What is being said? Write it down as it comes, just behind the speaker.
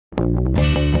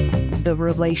the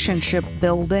relationship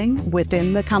building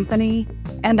within the company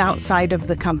and outside of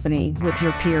the company with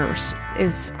your peers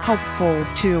is helpful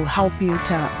to help you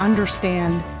to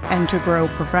understand and to grow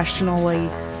professionally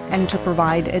and to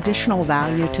provide additional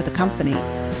value to the company.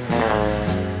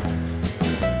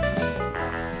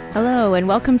 Hello, and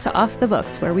welcome to Off the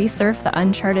Books, where we surf the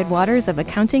uncharted waters of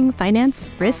accounting, finance,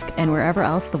 risk, and wherever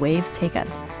else the waves take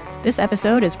us. This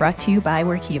episode is brought to you by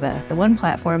Workiva, the one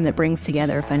platform that brings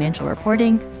together financial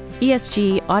reporting,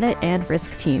 ESG, audit, and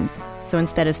risk teams. So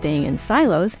instead of staying in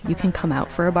silos, you can come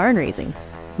out for a barn raising.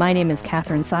 My name is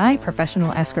Catherine Tsai,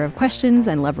 professional asker of questions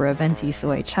and lover of venti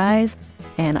soy chais,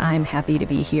 and I'm happy to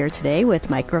be here today with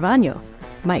Mike Gravano.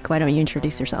 Mike, why don't you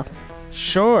introduce yourself?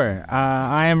 Sure.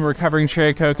 I am a recovering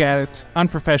cherry Coke addict,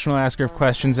 unprofessional asker of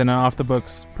questions, and an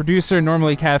off-the-books producer.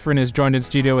 Normally, Catherine is joined in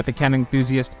studio with accounting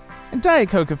enthusiast and Diet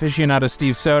Coke aficionado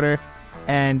Steve Soder,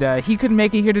 and he couldn't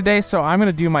make it here today, so I'm going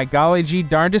to do my golly gee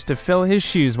darndest to fill his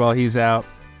shoes while he's out.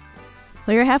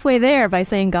 Well, you're halfway there by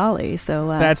saying golly, so...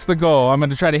 That's the goal. I'm going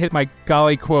to try to hit my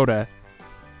golly quota.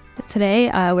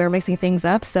 Today, we're mixing things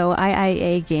up, so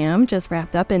IIA GAM just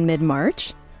wrapped up in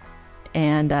mid-March,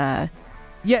 and...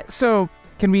 Yeah, so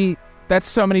can we... That's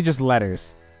so many just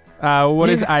letters. What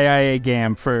is IIA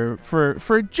GAM for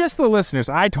just the listeners?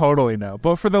 I totally know,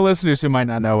 but for the listeners who might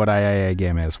not know what IIA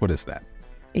GAM is, what is that?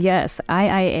 Yes,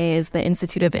 IIA is the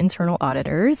Institute of Internal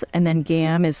Auditors, and then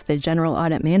GAM is the General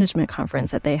Audit Management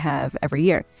Conference that they have every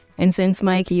year. And since,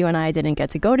 Mike, you and I didn't get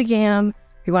to go to GAM,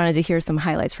 we wanted to hear some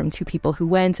highlights from two people who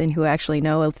went and who actually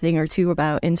know a thing or two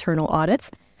about internal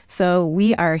audits. So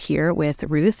we are here with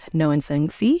Ruth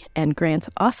Noensengsi and Grant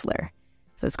Osler.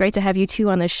 So it's great to have you two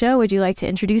on the show. Would you like to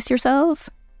introduce yourselves?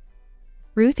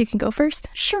 Ruth, you can go first.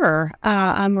 Sure.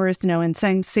 I'm Ruth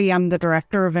Noensengsi. I'm the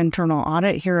Director of Internal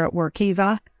Audit here at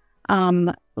Workiva.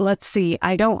 Let's see.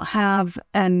 I don't have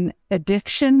an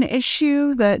addiction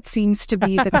issue. That seems to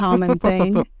be the common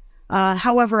thing.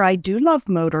 However, I do love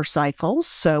motorcycles.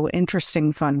 So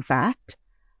interesting fun fact.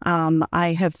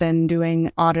 I have been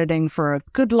doing auditing for a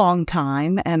good long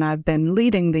time, and I've been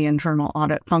leading the internal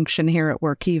audit function here at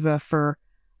Workiva for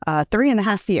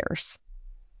 3.5 years.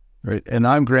 Right. And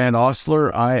I'm Grant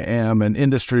Osler. I am an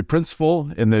industry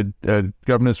principal in the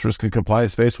governance, risk, and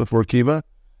compliance space with Workiva.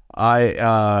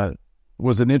 I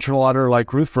was an internal auditor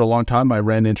like Ruth for a long time. I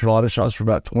ran internal audit shops for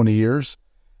about 20 years.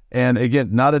 And again,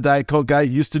 not a Diet Coke guy.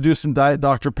 Used to do some Diet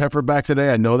Dr. Pepper back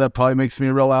today. I know that probably makes me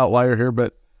a real outlier here,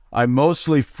 but I'm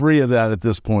mostly free of that at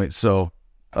this point. So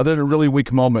other than a really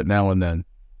weak moment now and then.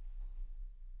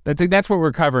 That's what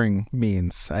recovering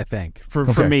means, I think, for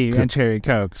me and Cherry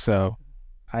Coke. So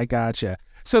I gotcha.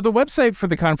 So the website for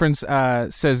the conference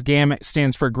says GAM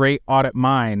stands for Great Audit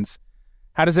Minds.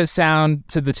 How does it sound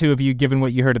to the two of you, given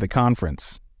what you heard at the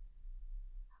conference?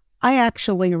 I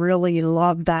actually really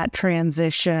love that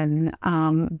transition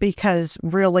because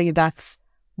really that's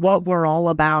what we're all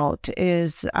about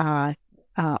is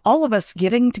all of us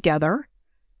getting together,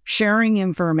 sharing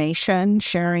information,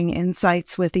 sharing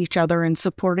insights with each other and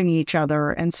supporting each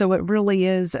other. And so it really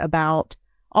is about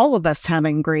all of us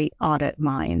having great audit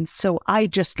minds. So I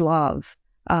just love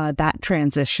that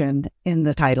transition in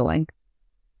the titling.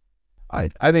 I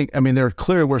think, there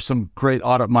clearly were some great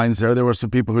audit minds there. There were some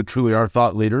people who truly are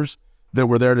thought leaders that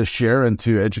were there to share and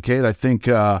to educate. I think,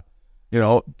 to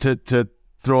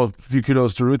throw a few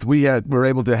kudos to Ruth, we were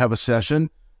able to have a session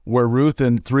where Ruth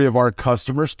and 3 of our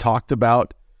customers talked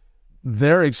about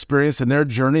their experience and their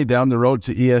journey down the road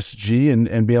to ESG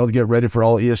and be able to get ready for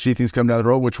all ESG things coming down the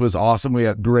road, which was awesome. We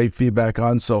had great feedback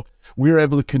on. So we were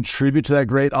able to contribute to that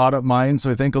great audit mind,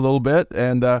 so I think a little bit,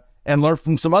 and learn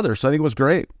from some others. So I think it was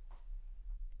great.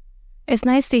 It's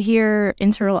nice to hear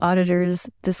internal auditors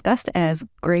discussed as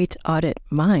great audit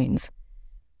minds.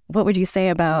 What would you say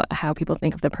about how people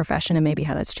think of the profession and maybe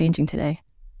how that's changing today?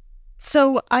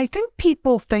 So I think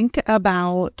people think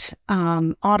about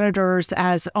auditors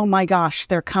as, oh my gosh,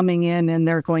 they're coming in and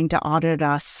they're going to audit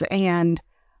us. And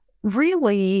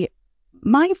really,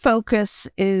 my focus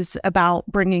is about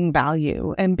bringing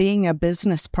value and being a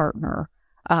business partner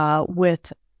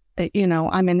with,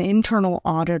 I'm an internal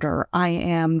auditor. I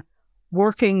am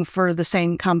working for the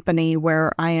same company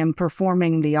where I am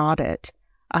performing the audit.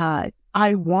 I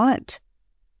want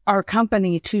our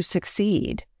company to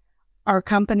succeed. Our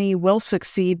company will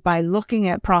succeed by looking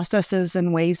at processes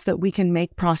and ways that we can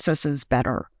make processes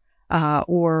better,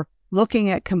 or looking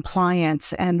at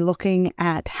compliance and looking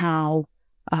at how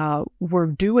we're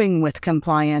doing with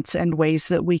compliance and ways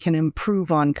that we can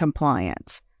improve on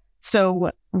compliance.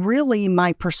 So really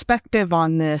my perspective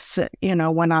on this,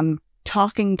 when I'm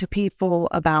talking to people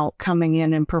about coming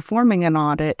in and performing an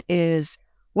audit is,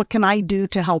 what can I do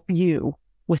to help you?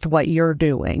 with what you're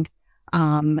doing.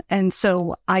 And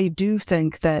so I do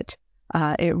think that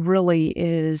it really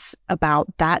is about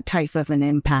that type of an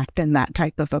impact and that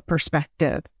type of a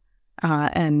perspective.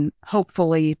 And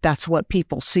hopefully that's what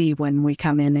people see when we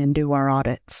come in and do our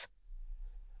audits.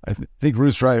 I think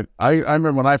Ruth's right. I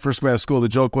remember when I first went to school, the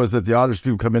joke was that the auditors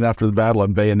people come in after the battle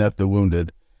and bayonet the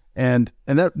wounded. And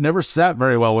that never sat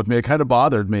very well with me. It kind of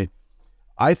bothered me.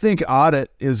 I think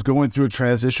audit is going through a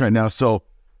transition right now. So,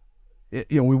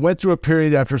 we went through a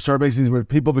period after Sarbanes where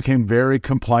people became very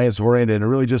compliance oriented and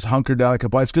really just hunkered down on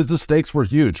compliance because the stakes were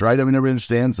huge, right? I mean, everybody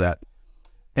understands that.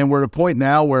 And we're at a point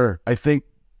now where I think,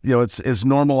 it's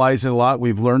normalizing a lot.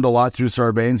 We've learned a lot through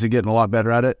Sarbanes and getting a lot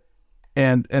better at it.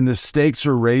 And the stakes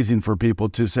are raising for people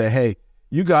to say, hey,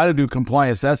 you got to do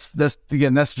compliance. That's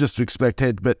just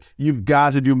expected, but you've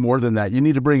got to do more than that. You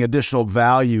need to bring additional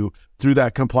value through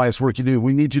that compliance work you do.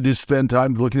 We need you to spend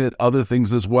time looking at other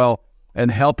things as well and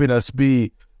helping us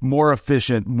be more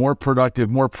efficient, more productive,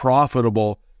 more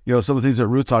profitable. Some of the things that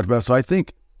Ruth talked about. So I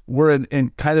think we're in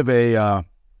kind of a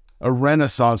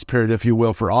renaissance period, if you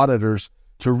will, for auditors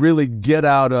to really get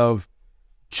out of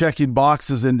checking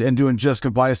boxes and doing just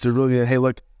compliance to really, hey,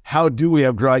 look, how do we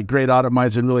have great audit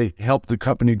minds and really help the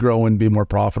company grow and be more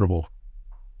profitable?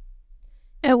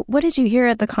 What did you hear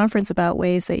at the conference about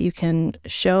ways that you can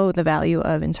show the value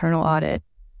of internal audit?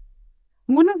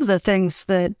 One of the things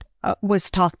that was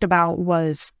talked about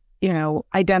was,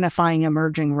 identifying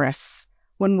emerging risks.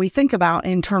 When we think about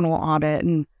internal audit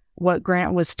and what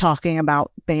Grant was talking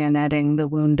about, bayoneting the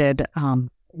wounded,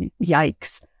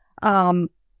 yikes.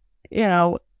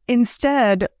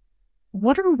 Instead,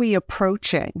 what are we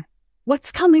approaching?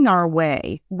 What's coming our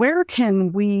way? Where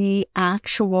can we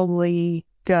actually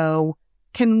go?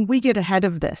 Can we get ahead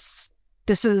of this?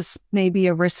 This is maybe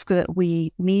a risk that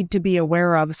we need to be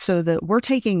aware of so that we're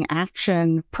taking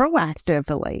action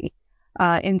proactively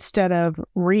instead of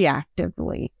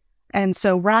reactively. And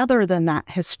so rather than that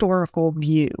historical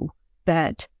view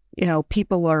that,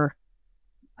 people are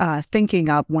thinking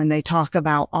of when they talk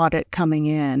about audit coming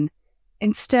in,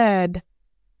 instead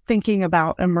thinking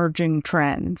about emerging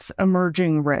trends,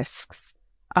 emerging risks,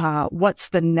 what's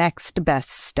the next best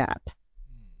step?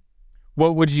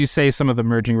 What would you say some of the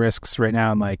emerging risks right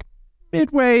now in like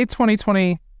midway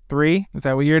 2023? Is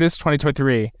that what year it is?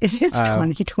 2023. It is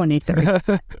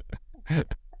 2023.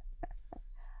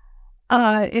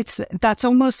 That's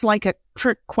almost like a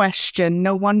trick question.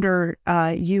 No wonder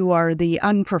you are the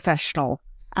unprofessional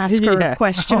asker of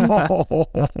questions.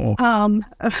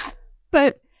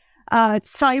 But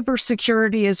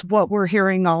cybersecurity is what we're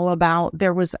hearing all about.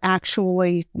 There was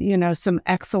actually, some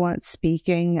excellent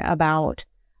speaking about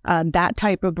that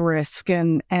type of risk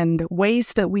and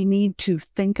ways that we need to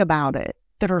think about it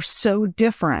that are so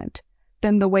different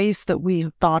than the ways that we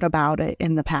thought about it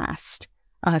in the past.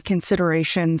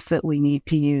 Considerations that we need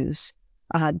to use.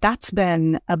 That's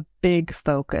been a big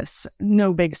focus.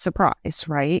 No big surprise,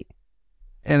 right?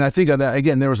 And I think on that,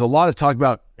 again, there was a lot of talk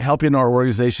about helping our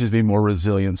organizations be more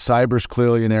resilient. Cyber is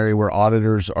clearly an area where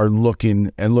auditors are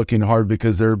looking hard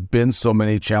because there have been so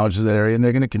many challenges in that area, and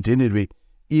they're going to continue to be.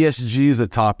 ESG is a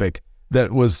topic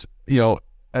that was,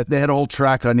 they had a whole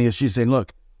track on ESG saying,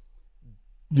 look,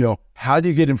 how do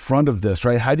you get in front of this,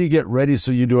 right? How do you get ready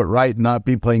so you do it right and not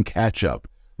be playing catch up,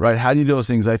 right? How do you do those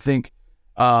things? I think,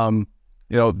 I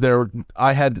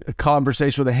had a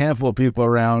conversation with a handful of people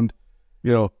around,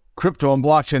 crypto and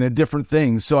blockchain and different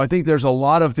things. So I think there's a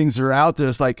lot of things that are out there.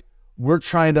 It's like, we're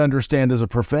trying to understand as a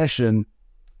profession,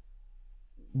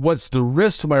 what's the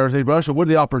risk to my organization, but also what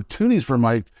are the opportunities for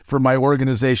my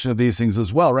organization of these things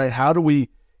as well, right? How do we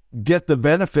get the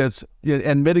benefits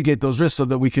and mitigate those risks so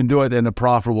that we can do it in a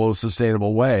profitable,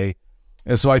 sustainable way?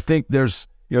 And so I think there is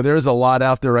a lot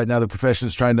out there right now the profession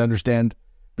is trying to understand,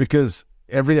 because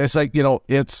it's like,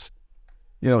 it's,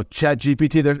 Chat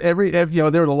GPT,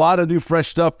 there were a lot of new fresh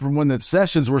stuff from when the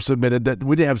sessions were submitted that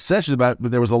we didn't have sessions about,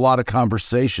 but there was a lot of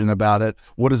conversation about it.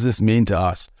 What does this mean to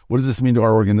us? What does this mean to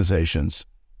our organizations?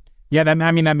 Yeah,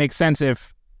 that makes sense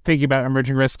if thinking about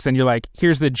emerging risks and you're like,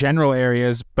 here's the general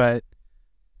areas, but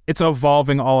it's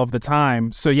evolving all of the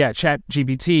time. So yeah, Chat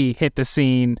GPT hit the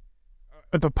scene,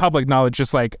 the public knowledge,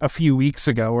 just like a few weeks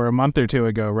ago or a month or two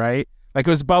ago, right? Like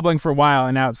it was bubbling for a while,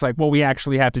 and now it's like, well, we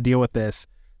actually have to deal with this.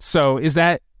 So is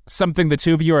that something the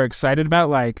two of you are excited about,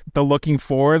 like the looking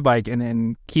forward, like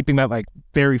and keeping that like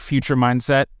very future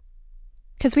mindset?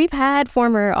 Because we've had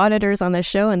former auditors on this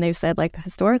show, and they've said, like,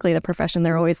 historically, the profession,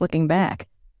 they're always looking back.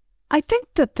 I think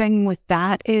the thing with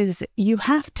that is you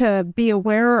have to be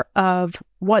aware of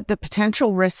what the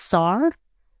potential risks are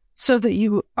so that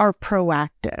you are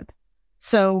proactive.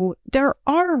 So there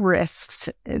are risks.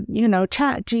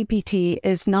 ChatGPT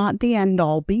is not the end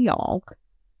all be all.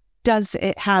 Does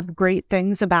it have great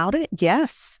things about it?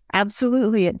 Yes,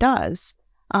 absolutely it does.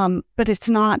 But it's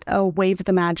not a wave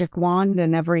the magic wand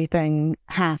and everything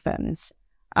happens.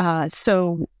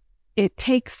 So it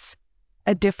takes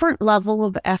a different level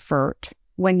of effort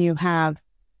when you have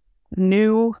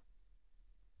new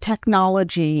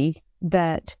technology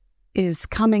that is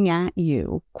coming at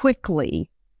you quickly.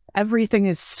 Everything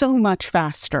is so much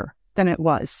faster than it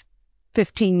was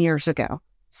 15 years ago.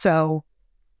 So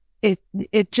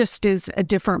it just is a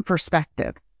different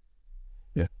perspective.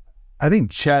 Yeah. I think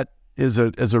chat is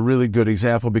a really good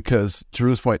example because, to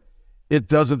Ruth's point, it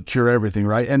doesn't cure everything,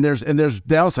 right? And there's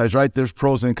downsides, right? There's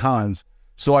pros and cons.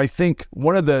 So I think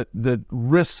one of the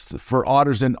risks for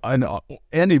auditors and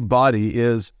anybody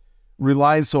is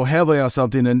relying so heavily on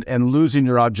something and losing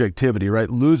your objectivity, right?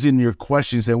 Losing your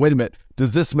question, saying, wait a minute,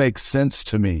 does this make sense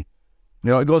to me?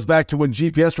 It goes back to when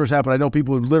GPS first happened. I know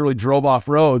people who literally drove off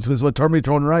roads because what turned me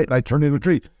turn right, and I turned into a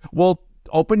tree. Well,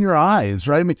 open your eyes,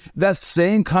 right? I mean, that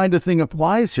same kind of thing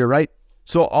applies here, right?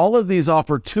 So all of these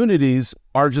opportunities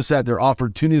are just that. They're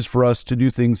opportunities for us to do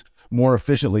things more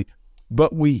efficiently.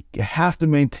 But we have to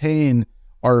maintain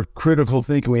our critical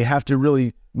thinking. We have to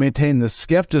really maintain the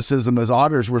skepticism as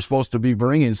auditors we're supposed to be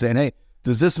bringing, saying, hey,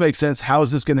 does this make sense? How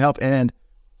is this going to help? And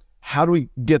how do we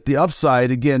get the upside,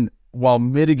 again, while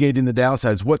mitigating the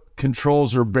downsides? What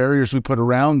controls or barriers we put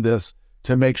around this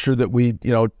to make sure that we,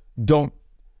 don't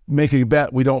make a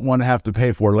bet we don't want to have to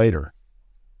pay for later?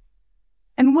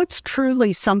 And what's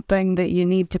truly something that you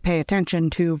need to pay attention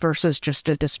to versus just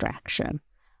a distraction?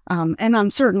 And I'm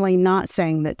certainly not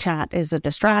saying that chat is a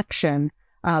distraction,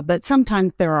 but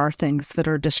sometimes there are things that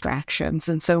are distractions.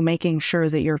 And so making sure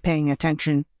that you're paying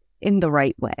attention in the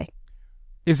right way.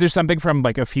 Is there something from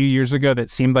like a few years ago that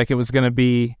seemed like it was going to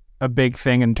be a big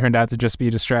thing and turned out to just be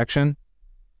a distraction?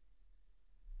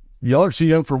 Y'all are too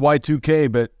young for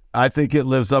Y2K, but I think it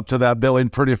lives up to that billing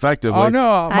pretty effectively. Oh,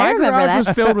 no. My garage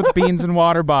was filled with beans and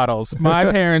water bottles.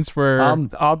 My parents were I'm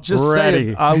just ready.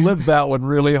 saying, I lived that one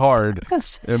really hard.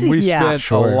 And we spent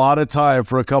a lot of time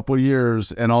for a couple of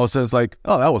years, and all of a sudden it's like,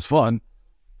 oh, that was fun.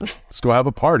 Let's go have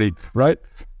a party, right?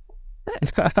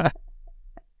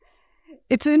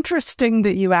 It's interesting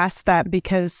that you asked that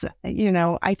because,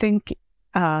 I think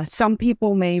some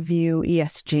people may view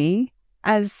ESG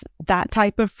as that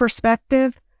type of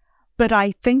perspective. But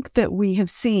I think that we have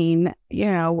seen,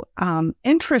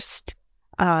 interest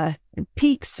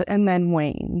peaks and then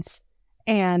wanes.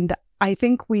 And I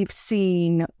think we've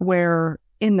seen where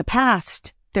in the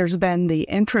past, there's been the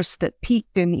interest that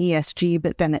peaked in ESG,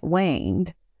 but then it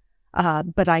waned.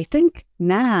 But I think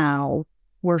now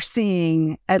we're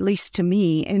seeing, at least to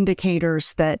me,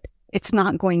 indicators that it's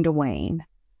not going to wane,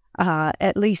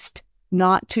 at least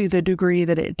not to the degree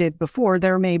that it did before.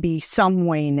 There may be some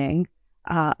waning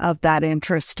of that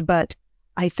interest, but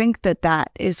I think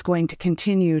that is going to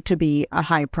continue to be a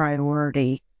high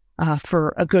priority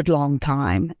for a good long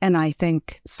time. And I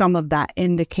think some of that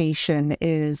indication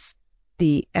is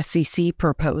the SEC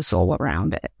proposal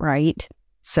around it, right?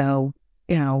 So,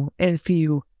 if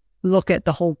you look at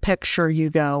the whole picture,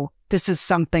 you go, this is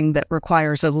something that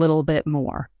requires a little bit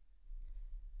more.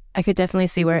 I could definitely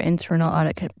see where internal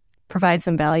audit could provide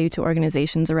some value to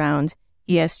organizations around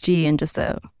ESG, and just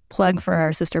a plug for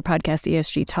our sister podcast,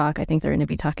 ESG Talk. I think they're going to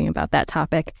be talking about that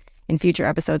topic in future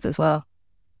episodes as well.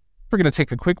 We're going to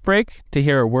take a quick break to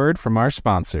hear a word from our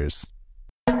sponsors.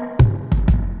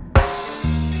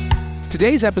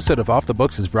 Today's episode of Off the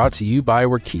Books is brought to you by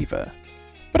Workiva.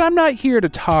 But I'm not here to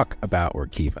talk about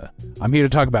Workiva. I'm here to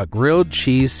talk about grilled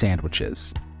cheese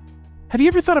sandwiches. Have you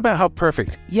ever thought about how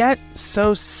perfect, yet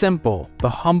so simple, the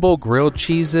humble grilled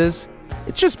cheese is?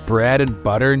 It's just bread and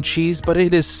butter and cheese, but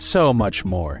it is so much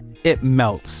more. It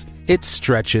melts, it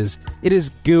stretches, it is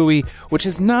gooey, which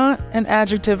is not an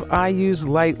adjective I use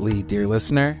lightly, dear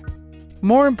listener.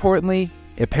 More importantly,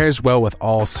 it pairs well with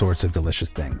all sorts of delicious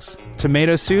things.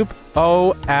 Tomato soup?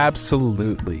 Oh,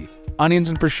 absolutely. Onions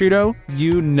and prosciutto?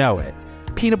 You know it.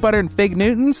 Peanut butter and fig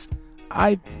Newtons?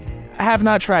 I have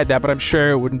not tried that, but I'm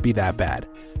sure it wouldn't be that bad.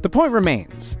 The point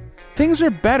remains. Things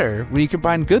are better when you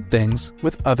combine good things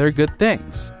with other good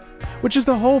things, which is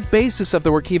the whole basis of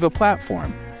the Workiva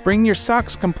platform. Bring your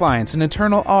SOX compliance and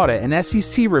internal audit and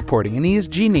SEC reporting and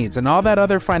ESG needs and all that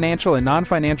other financial and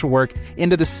non-financial work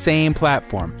into the same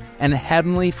platform, and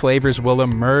heavenly flavors will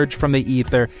emerge from the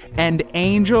ether and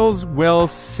angels will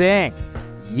sing.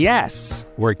 Yes,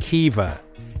 Workiva.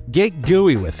 Get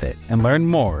gooey with it and learn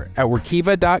more at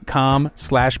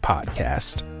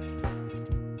workiva.com/podcast.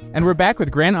 And we're back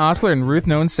with Grant Osler and Ruth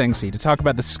Noen-Sengsi to talk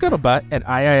about the scuttlebutt at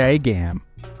IIA GAM.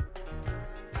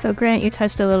 So Grant, you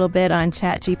touched a little bit on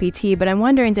ChatGPT, but I'm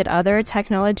wondering, did other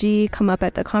technology come up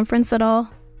at the conference at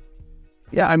all?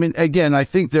 Yeah, I mean, again, I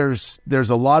think there's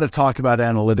a lot of talk about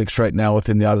analytics right now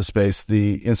within the audit space.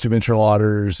 The Institute of Internal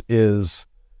Auditors is,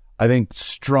 I think,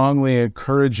 strongly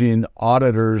encouraging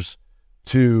auditors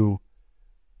to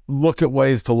look at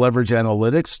ways to leverage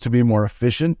analytics to be more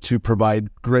efficient, to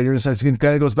provide greater insights. It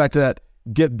kind of goes back to that,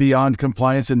 get beyond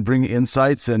compliance and bring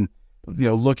insights, and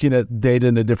looking at data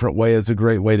in a different way is a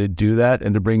great way to do that,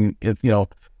 and to bring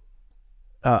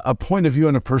a point of view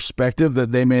and a perspective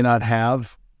that they may not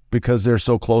have because they're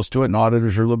so close to it, and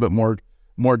auditors are a little bit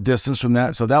more distance from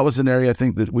that. So that was an area I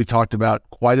think that we talked about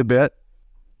quite a bit.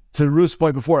 To Ruth's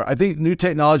point before, I think new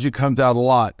technology comes out a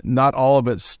lot. Not all of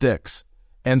it sticks.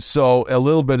 And so a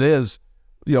little bit is,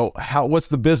 what's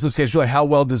the business case? Really, how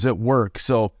well does it work?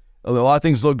 So a lot of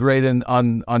things look great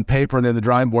on paper and in the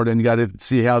drawing board, and you got to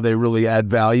see how they really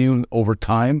add value over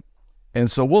time.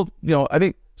 And so I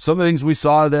think some of the things we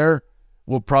saw there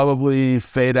will probably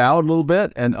fade out a little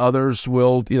bit, and others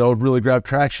will, really grab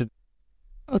traction.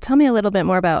 Well, tell me a little bit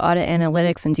more about audit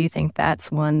analytics, and do you think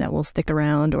that's one that will stick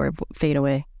around or fade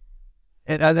away?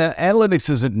 And analytics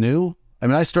isn't new. I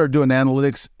mean, I started doing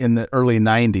analytics in the early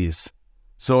 90s.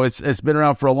 So it's been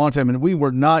around for a long time. And we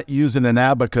were not using an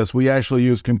abacus. We actually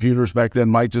used computers back then,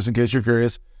 Mike, just in case you're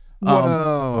curious.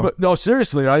 But no,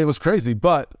 seriously, it was crazy.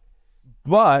 But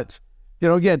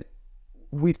again,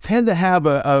 we tend to have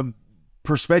a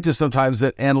perspective sometimes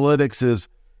that analytics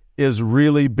is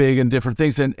really big and different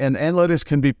things. And analytics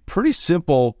can be pretty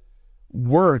simple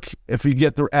work if you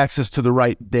get the access to the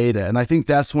right data. And I think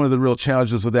that's one of the real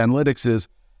challenges with analytics is,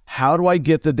 how do I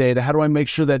get the data? How do I make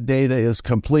sure that data is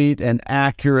complete and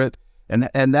accurate? And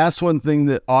that's one thing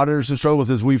that auditors have struggled with,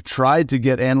 is we've tried to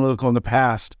get analytical in the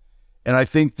past. And I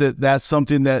think that that's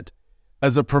something that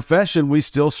as a profession, we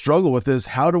still struggle with, is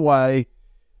how do I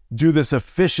do this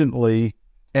efficiently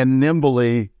and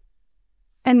nimbly?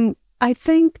 And I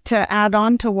think to add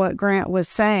on to what Grant was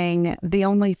saying, the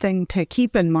only thing to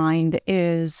keep in mind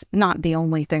is, not the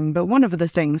only thing, but one of the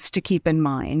things to keep in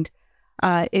mind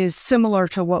is similar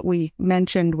to what we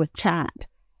mentioned with chat.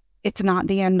 It's not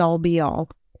the end-all be-all.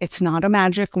 It's not a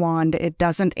magic wand. It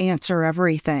doesn't answer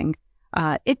everything.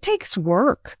 It takes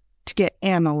work to get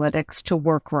analytics to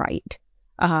work right.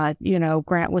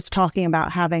 Grant was talking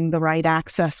about having the right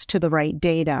access to the right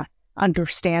data,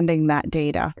 understanding that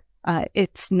data.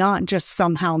 It's not just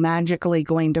somehow magically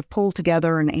going to pull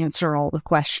together and answer all the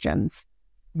questions.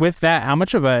 With that, how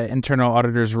much of an internal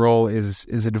auditor's role is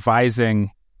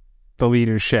advising the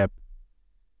leadership?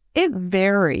 It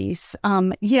varies.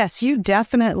 Yes, you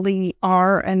definitely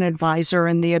are an advisor,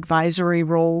 and the advisory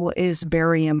role is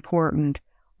very important.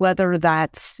 Whether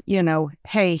that's,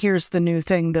 hey, here's the new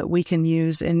thing that we can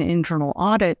use in internal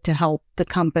audit to help the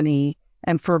company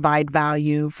and provide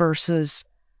value, versus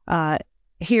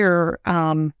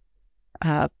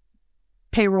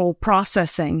payroll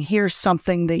processing. Here's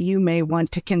something that you may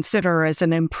want to consider as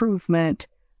an improvement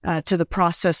to the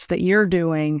process that you're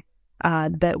doing.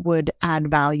 That would add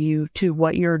value to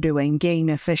what you're doing, gain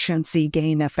efficiency,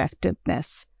 gain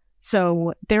effectiveness.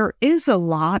 So there is a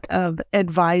lot of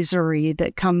advisory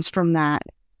that comes from that,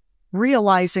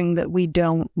 realizing that we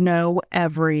don't know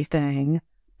everything,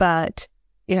 but,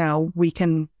 we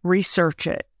can research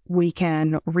it. We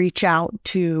can reach out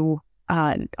to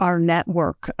our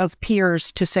network of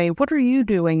peers to say, what are you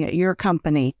doing at your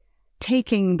company?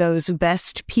 Taking those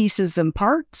best pieces and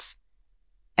parts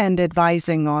and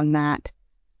advising on that,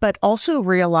 but also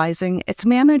realizing it's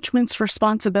management's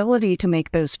responsibility to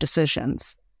make those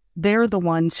decisions. They're the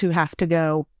ones who have to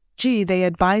go, gee, they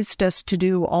advised us to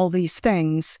do all these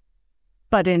things,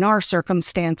 but in our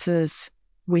circumstances,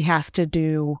 we have to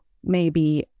do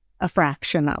maybe a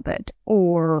fraction of it,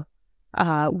 or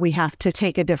we have to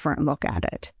take a different look at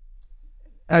it.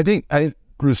 I think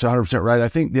Bruce is 100% right. I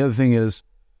think the other thing is,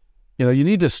 you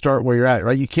need to start where you're at,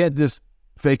 right? You can't just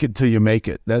fake it till you make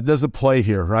it. That doesn't play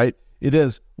here, right? It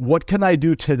is, what can I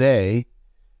do today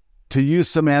to use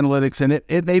some analytics? And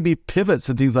it may be pivots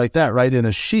and things like that, right? In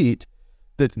a sheet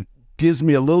that gives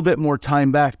me a little bit more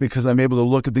time back because I'm able to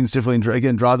look at things differently and,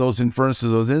 again, draw those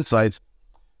inferences, those insights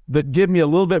that give me a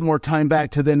little bit more time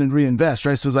back to then reinvest,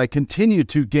 right? So as I continue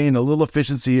to gain a little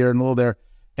efficiency here and a little there,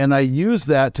 and I use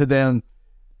that to then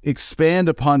expand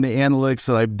upon the analytics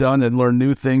that I've done and learn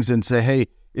new things and say, hey,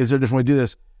 is there a different way to do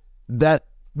this? That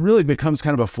really becomes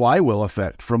kind of a flywheel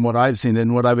effect from what I've seen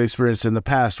and what I've experienced in the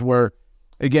past, where,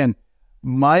 again,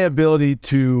 my ability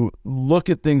to look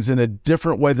at things in a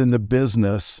different way than the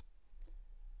business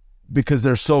because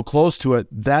they're so close to it,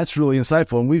 that's really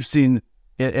insightful. And we've seen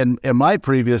in my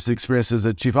previous experiences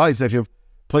as Chief Audit Executive,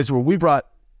 places where we brought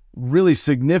really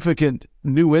significant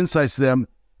new insights to them.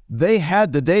 They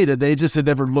had the data, they just had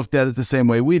never looked at it the same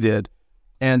way we did.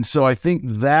 And so I think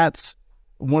that's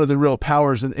one of the real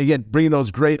powers. And again, bringing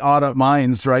those great audit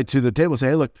minds right to the table, say,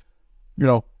 hey, look,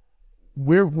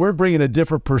 we're bringing a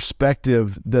different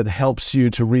perspective that helps you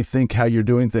to rethink how you're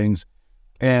doing things.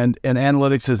 And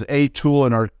analytics is a tool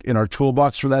in our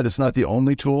toolbox for that. It's not the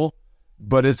only tool,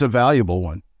 but it's a valuable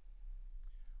one.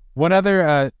 What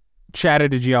other chatter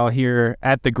did you all hear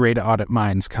at the Great Audit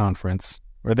Minds conference?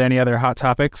 Were there any other hot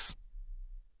topics?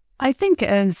 I think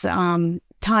as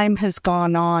time has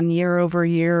gone on year over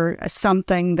year,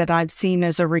 something that I've seen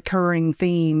as a recurring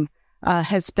theme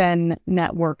has been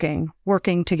networking,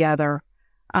 working together,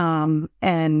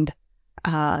 and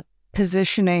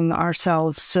positioning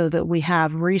ourselves so that we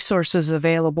have resources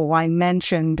available. I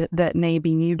mentioned that maybe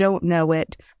you don't know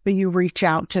it, but you reach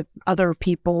out to other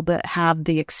people that have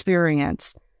the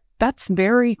experience. That's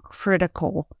very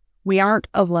critical. We aren't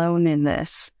alone in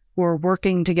this. We're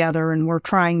working together and we're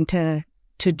trying to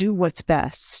do what's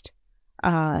best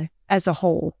as a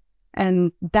whole.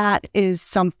 And that is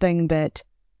something that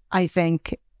I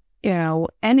think,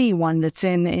 anyone that's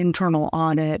in internal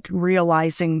audit,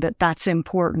 realizing that that's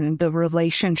important, the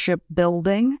relationship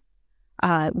building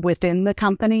within the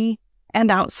company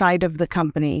and outside of the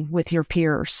company with your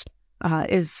peers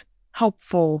is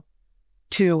helpful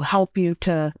to help you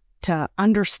to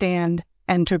understand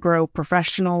and to grow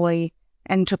professionally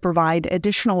and to provide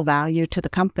additional value to the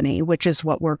company, which is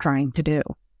what we're trying to do.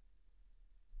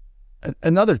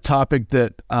 Another topic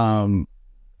that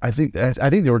I think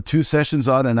there were 2 sessions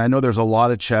on, and I know there's a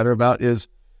lot of chatter about, is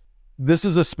this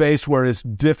is a space where it's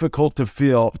difficult to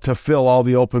fill all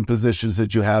the open positions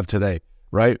that you have today,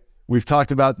 right? We've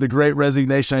talked about the Great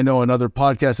Resignation. I know in other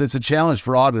podcasts, it's a challenge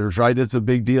for auditors, right? It's a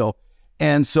big deal.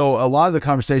 And so a lot of the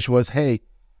conversation was, hey,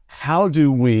 how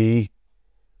do we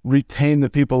retain the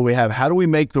people we have? How do we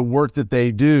make the work that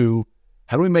they do,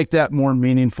 how do we make that more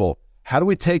meaningful? How do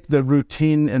we take the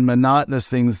routine and monotonous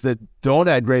things that don't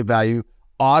add great value,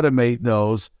 automate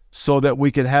those so that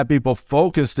we can have people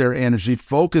focus their energy,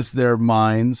 focus their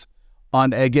minds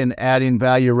on, again, adding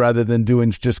value rather than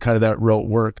doing just kind of that rote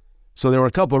work. So there were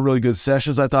a couple of really good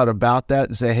sessions I thought about that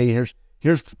and say, hey,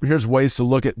 here's ways to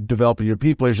look at developing your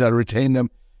people, here's how to retain them,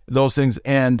 those things.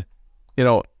 And,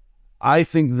 I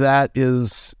think that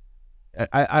is,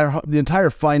 the entire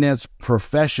finance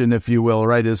profession, if you will,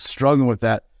 right, is struggling with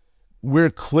that. We're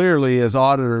clearly, as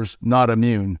auditors, not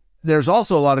immune. There's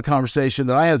also a lot of conversation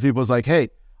that I had with people is like, hey,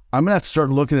 I'm going to have to start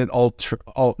looking at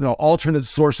alternate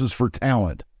sources for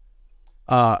talent.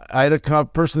 I had a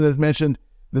person that mentioned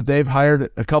that they've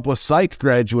hired a couple of psych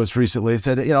graduates recently. They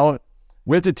said,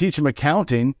 we have to teach them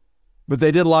accounting, but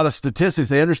they did a lot of statistics.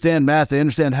 They understand math. They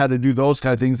understand how to do those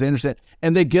kind of things. They understand,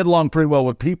 and they get along pretty well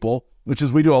with people, which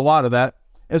is we do a lot of that.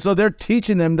 And so they're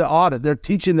teaching them to audit. They're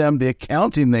teaching them the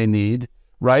accounting they need,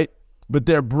 right? But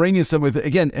they're bringing some with,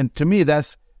 again, and to me,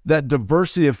 that's that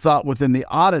diversity of thought within the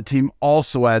audit team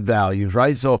also add values,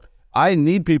 right? So I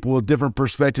need people with different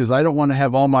perspectives. I don't want to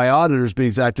have all my auditors be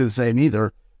exactly the same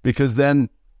either, because then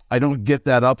I don't get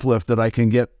that uplift that I can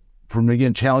get from,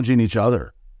 again, challenging each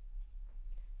other.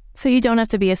 So you don't have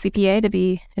to be a CPA to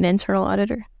be an internal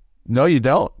auditor? No, you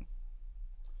don't.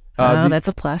 That's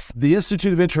a plus. The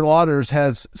Institute of Internal Auditors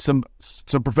has some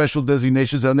professional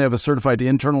designations, and they have a certified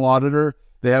internal auditor.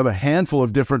 They have a handful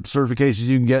of different certifications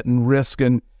you can get in risk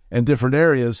and different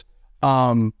areas.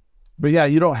 But yeah,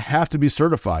 you don't have to be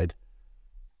certified.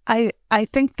 I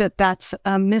think that's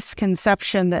a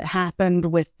misconception that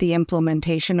happened with the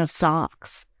implementation of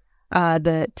SOX,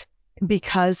 that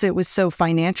because it was so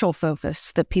financial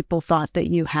focused that people thought that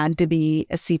you had to be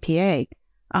a CPA.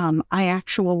 I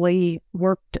actually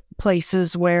worked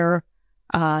places where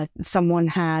someone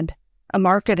had a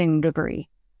marketing degree,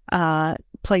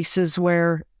 places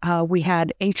where we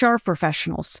had HR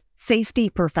professionals, safety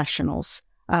professionals,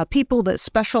 people that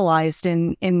specialized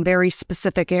in very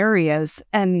specific areas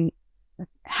and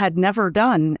had never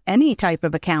done any type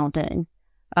of accounting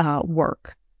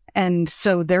work. And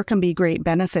so there can be great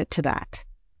benefit to that.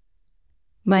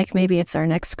 Mike, maybe it's our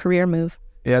next career move.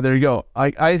 Yeah, there you go.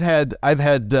 I've had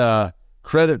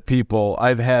credit people.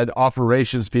 I've had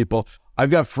operations people. I've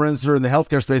got friends that are in the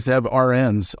healthcare space that have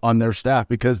RNs on their staff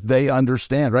because they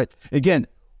understand, right? Again,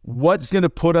 what's going to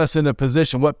put us in a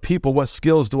position? What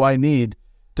skills do I need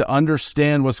to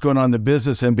understand what's going on in the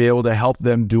business and be able to help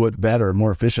them do it better,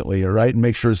 more efficiently, right? And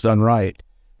make sure it's done right.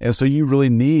 And so you really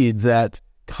need that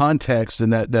context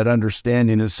and that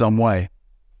understanding in some way.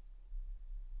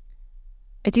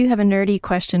 I do have a nerdy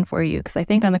question for you, because I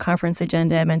think on the conference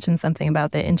agenda, I mentioned something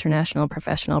about the International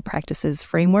Professional Practices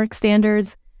Framework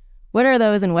Standards. What are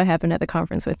those, and what happened at the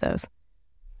conference with those?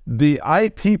 The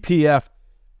IPPF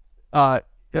are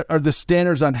the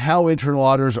standards on how internal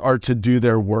auditors are to do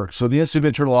their work. So the Institute of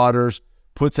Internal Auditors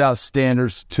puts out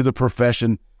standards to the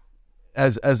profession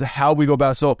as how we go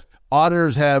about. So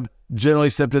auditors have generally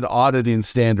accepted auditing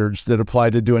standards that apply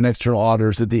to doing external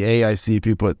auditors that the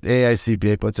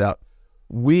AICPA puts out.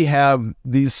 We have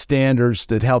these standards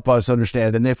that help us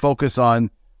understand, and they focus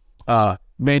on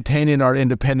maintaining our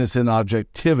independence and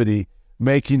objectivity,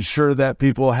 making sure that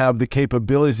people have the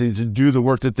capabilities to do the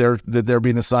work that they're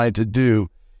being assigned to do.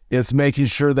 It's making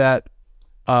sure that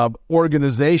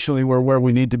organizationally we're where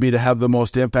we need to be to have the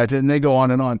most impact, and they go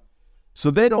on and on.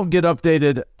 So they don't get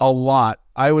updated a lot.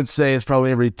 I would say it's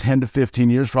probably every 10 to 15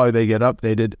 years, probably they get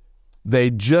updated. They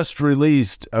just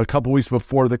released a couple weeks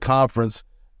before the conference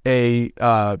an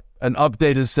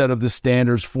updated set of the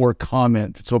standards for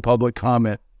comment, so public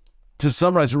comment. To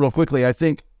summarize it real quickly, I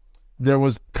think there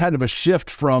was kind of a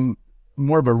shift from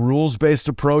more of a rules-based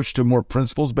approach to more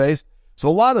principles-based. So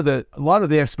a lot of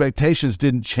the expectations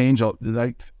didn't change.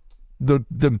 Like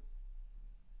the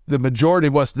majority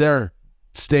of what's there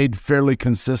stayed fairly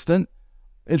consistent.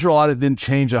 Internal audit didn't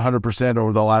change 100%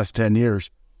 over the last 10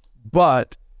 years,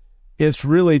 but it's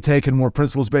really taken more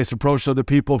principles-based approach so that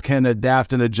people can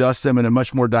adapt and adjust them in a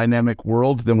much more dynamic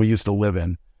world than we used to live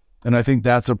in. And I think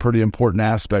that's a pretty important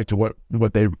aspect to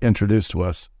what they introduced to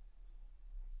us.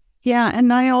 Yeah,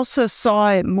 and I also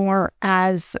saw it more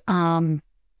as,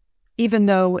 even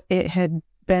though it had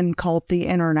been called the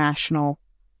International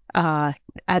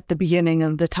at the beginning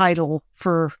of the title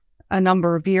for a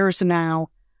number of years now,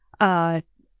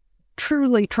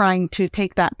 truly trying to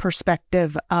take that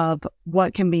perspective of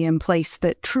what can be in place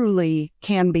that truly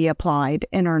can be applied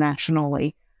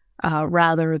internationally,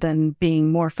 rather than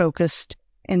being more focused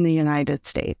in the United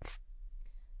States.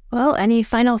 Well, any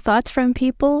final thoughts from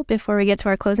people before we get to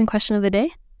our closing question of the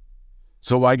day?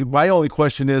 So my only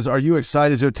question is, are you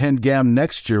excited to attend GAM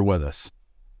next year with us?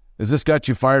 Has this got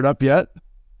you fired up yet?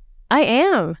 I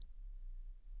am.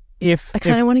 I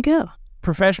kind of want to go.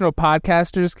 Professional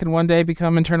podcasters can one day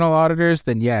become internal auditors,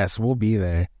 then yes, we'll be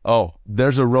there. Oh,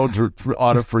 there's a road to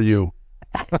audit for you.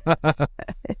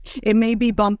 It may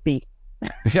be bumpy.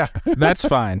 Yeah. That's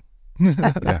fine.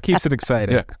 Keeps it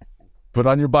exciting. Yeah. Put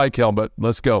on your bike helmet.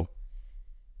 Let's go.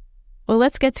 Well,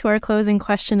 let's get to our closing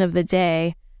question of the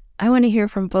day. I want to hear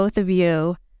from both of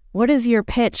you. What is your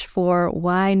pitch for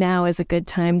why now is a good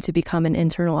time to become an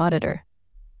internal auditor?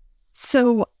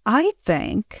 So I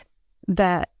think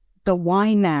that the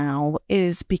why now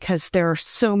is because there are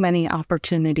so many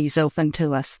opportunities open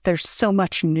to us. There's so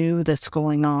much new that's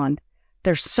going on.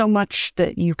 There's so much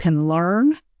that you can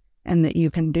learn and that you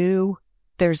can do.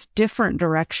 There's different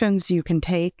directions you can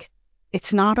take.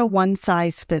 It's not a one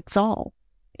size fits all.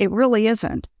 It really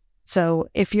isn't. So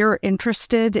if you're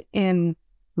interested in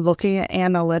looking at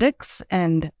analytics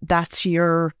and that's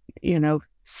your,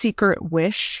 secret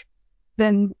wish,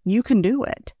 then you can do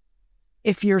it.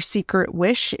 If your secret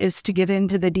wish is to get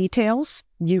into the details,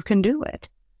 you can do it.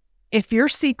 If your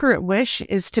secret wish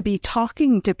is to be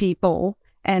talking to people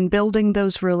and building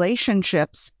those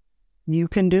relationships, you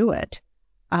can do it.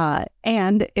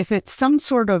 And if it's some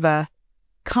sort of a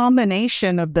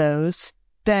combination of those,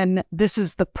 then this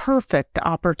is the perfect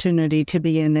opportunity to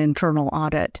be in internal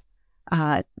audit.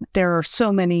 There are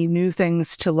so many new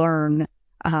things to learn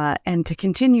and to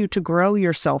continue to grow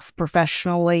yourself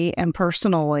professionally and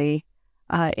personally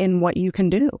in what you can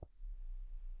do.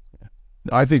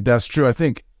 I think that's true. I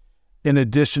think in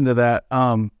addition to that,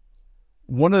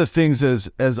 one of the things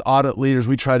as audit leaders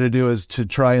we try to do is to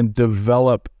try and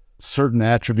develop certain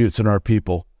attributes in our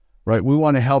people, right? We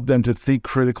want to help them to think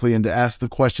critically and to ask the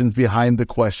questions behind the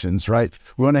questions, right?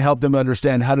 We want to help them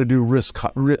understand how to do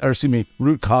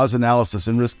root cause analysis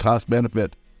and risk cost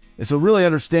benefit. And so really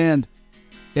understand,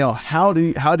 how do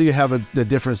you have a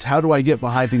difference? How do I get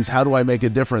behind things? How do I make a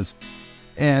difference?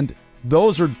 And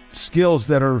those are skills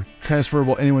that are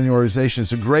transferable anywhere in the organization.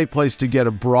 It's a great place to get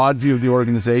a broad view of the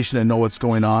organization and know what's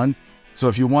going on. So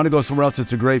if you want to go somewhere else,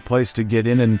 it's a great place to get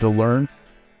in and to learn.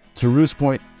 To Ruth's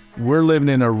point, we're living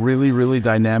in a really, really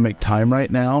dynamic time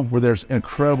right now where there's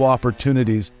incredible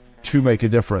opportunities to make a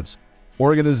difference.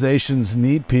 Organizations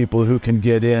need people who can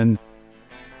get in,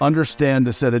 understand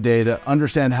a set of data,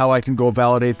 understand how I can go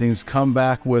validate things, come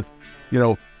back with,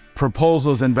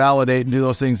 proposals and validate and do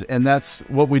those things. And that's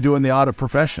what we do in the audit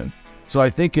profession. So I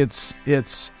think it's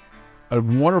a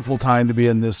wonderful time to be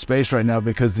in this space right now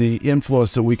because the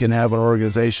influence that we can have on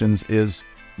organizations is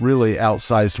really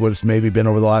outsized what it's maybe been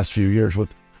over the last few years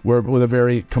with we're with a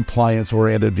very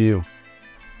compliance-oriented view.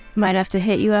 Might have to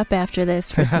hit you up after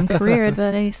this for some career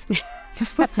advice.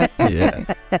 Yeah.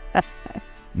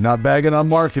 Not bagging on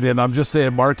marketing. I'm just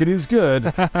saying marketing's good.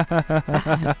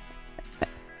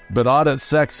 But audit's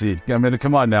sexy. I mean,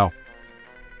 come on now.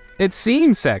 It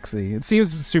seems sexy. It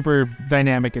seems super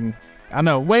dynamic and, I don't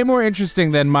know, way more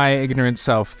interesting than my ignorant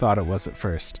self thought it was at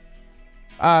first.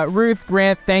 Ruth,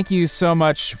 Grant, thank you so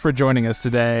much for joining us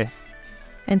today.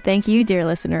 And thank you, dear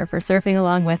listener, for surfing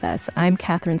along with us. I'm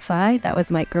Catherine Tsai, that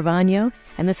was Mike Gravano,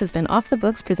 and this has been Off the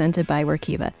Books presented by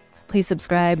Workiva. Please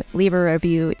subscribe, leave a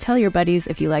review, tell your buddies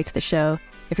if you liked the show.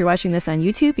 If you're watching this on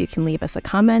YouTube, you can leave us a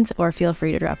comment or feel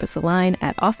free to drop us a line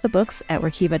at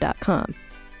offthebooks@workiva.com.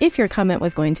 If your comment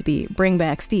was going to be bring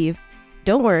back Steve,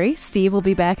 don't worry, Steve will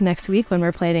be back next week when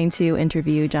we're planning to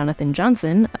interview Jonathan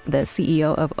Johnson, the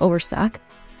CEO of Overstock.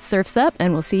 Surf's up,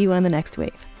 and we'll see you on the next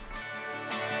wave.